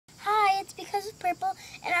nose is purple,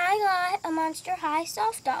 and I got a Monster High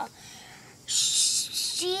soft doll.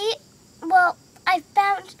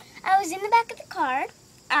 I was in the back of the car.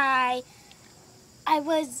 I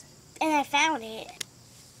found it,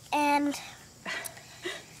 and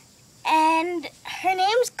her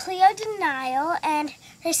name's Cleo De Nile, and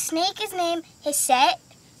her snake is named Hissette,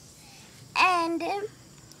 and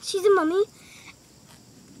she's a mummy,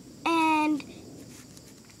 and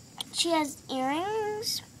she has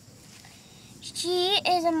earrings. She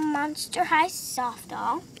is a Monster High soft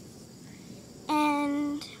doll,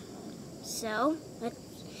 and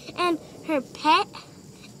her pet,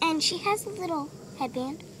 and she has a little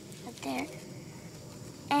headband up there,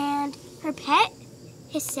 and her pet,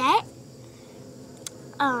 Hissette,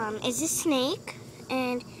 is a snake,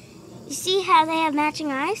 and you see how they have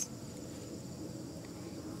matching eyes?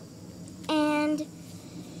 And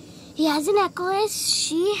he has a necklace.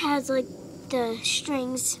 She has like the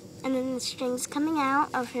strings, and then the strings coming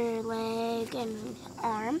out of her leg and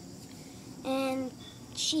arm, and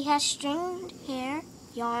she has stringed hair,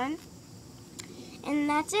 yarn, and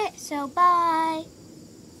that's it. So bye.